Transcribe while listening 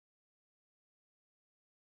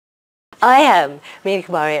I am Meena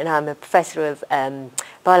Kumari, and I'm a professor of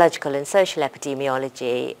biological and social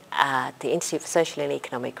epidemiology at the Institute for Social and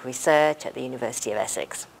Economic Research at the University of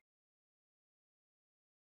Essex.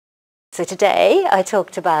 So today I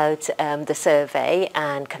talked about the survey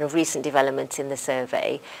and kind of recent developments in the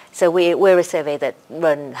survey. So we're a survey that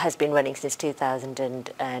has been running since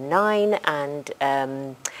 2009,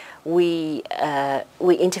 and we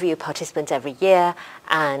interview participants every year,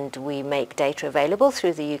 and we make data available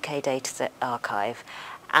through the UK Dataset Archive,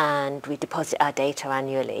 and we deposit our data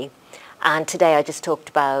annually. And today I just talked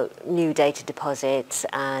about new data deposits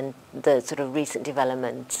and the sort of recent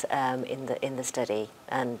developments in the study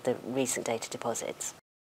and the recent data deposits.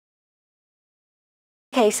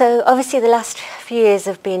 Okay, so obviously the last few years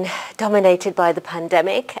have been dominated by the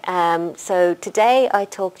pandemic. So today I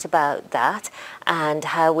talked about that and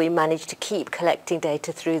how we managed to keep collecting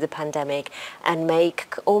data through the pandemic and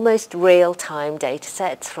make almost real-time data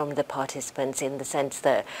sets from the participants, in the sense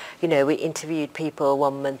that, you know, we interviewed people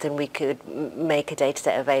 1 month and we could make a data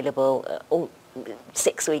set available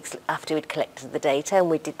 6 weeks after we'd collected the data, and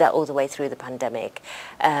we did that all the way through the pandemic.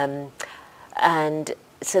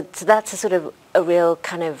 So that's a sort of a real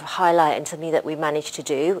kind of highlight and something that we managed to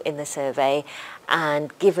do in the survey.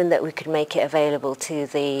 And given that we could make it available to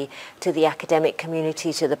the academic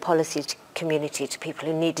community, to the policy community, to people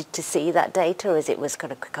who needed to see that data as it was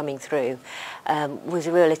kind of coming through, was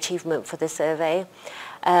a real achievement for the survey.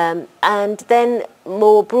 And then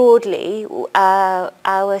more broadly,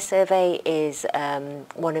 our survey is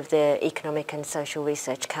one of the Economic and Social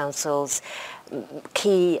Research Council's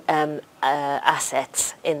key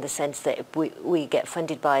assets, in the sense that we get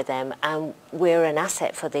funded by them and we're an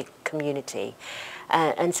asset for the community.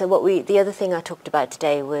 And so the other thing I talked about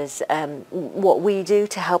today was what we do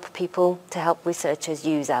to help people, to help researchers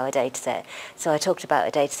use our data set. So I talked about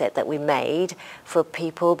a data set that we made for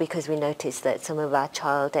people because we noticed that some of our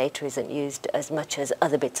child data isn't used as much as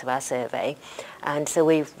other bits of our survey. And so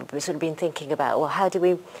we've sort of been thinking about, well, how do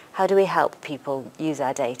we help people use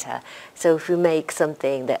our data? So if we make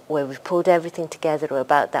something where we've pulled everything together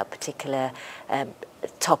about that particular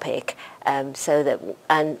topic, so that,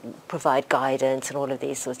 and provide guidance and all of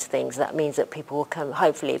these sorts of things, that means that people will come.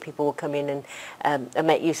 Hopefully, people will come in and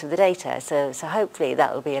make use of the data. So hopefully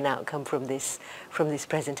that will be an outcome from this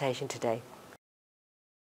presentation today.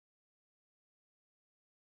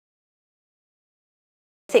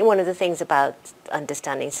 I think one of the things about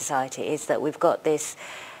understanding society is that we've got this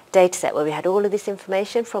data set where we had all of this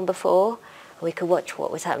information from before. We could watch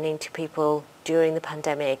what was happening to people during the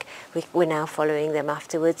pandemic. We're now following them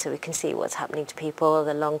afterwards, so we can see what's happening to people,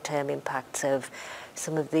 the long-term impacts of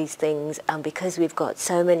some of these things. And because we've got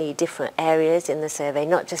so many different areas in the survey,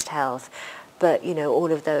 not just health, but, you know,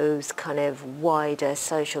 all of those kind of wider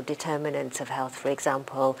social determinants of health, for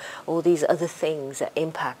example, all these other things that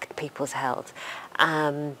impact people's health.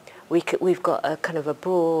 We've got a kind of a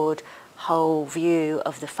broad whole view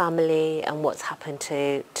of the family and what's happened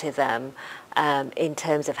to them in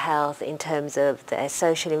terms of health, in terms of their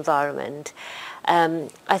social environment.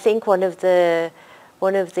 I think one of the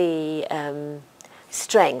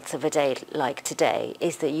strengths of a day like today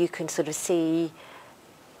is that you can sort of see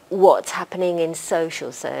what's happening in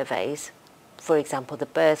social surveys. For example, the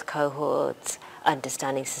birth cohorts,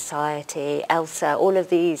 Understanding Society, ISER, all of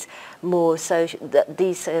these more social.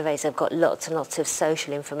 These surveys have got lots and lots of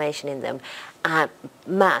social information in them,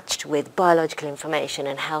 matched with biological information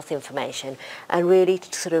and health information, and really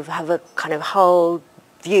to sort of have a kind of whole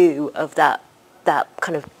view of that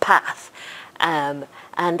kind of path.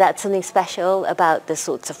 And that's something special about the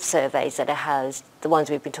sorts of surveys that are housed, the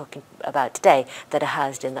ones we've been talking about today, that are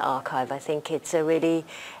housed in the archive. I think it's a really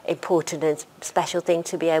important and special thing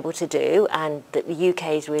to be able to do, and that the UK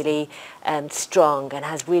is really strong and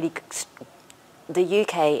has really. The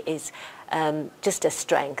UK is just a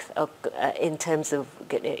strength in terms of,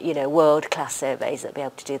 you know, world-class surveys that be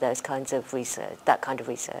able to do those kinds of research, that kind of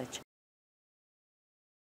research.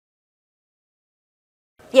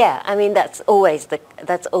 Yeah, I mean that's always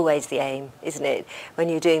the aim, isn't it? When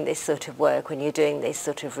you're doing this sort of work, when you're doing this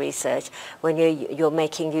sort of research, when you're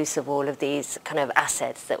making use of all of these kind of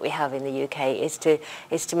assets that we have in the UK, is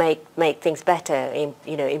to make things better,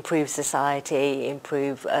 you know, improve society,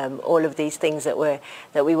 improve all of these things that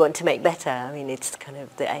we want to make better. I mean, it's kind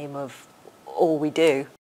of the aim of all we do.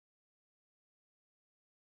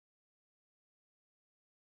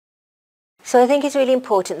 So I think it's really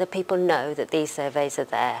important that people know that these surveys are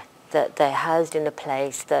there, that they're housed in a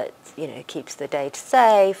place that, you know, keeps the data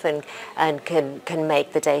safe and can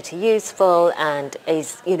make the data useful, and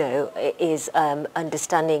is, you know, is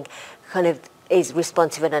understanding kind of is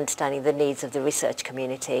responsive and understanding the needs of the research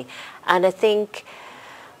community. And I think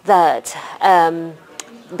that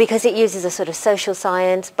because it uses a sort of social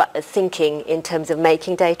science but thinking in terms of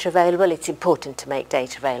making data available, it's important to make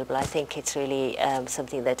data available. I think it's really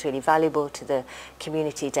something that's really valuable to the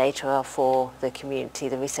community. Data are for the community,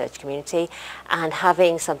 the research community, and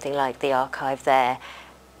having something like the archive there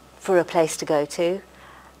for a place to go to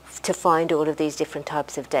find all of these different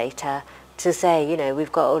types of data, to say, you know,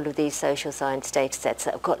 we've got all of these social science data sets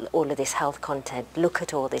that have got all of this health content. Look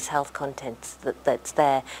at all this health content that's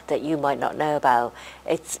there that you might not know about.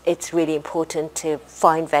 It's really important to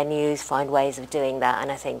find venues, find ways of doing that,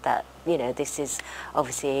 and I think that, you know, this is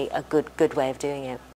obviously a good way of doing it.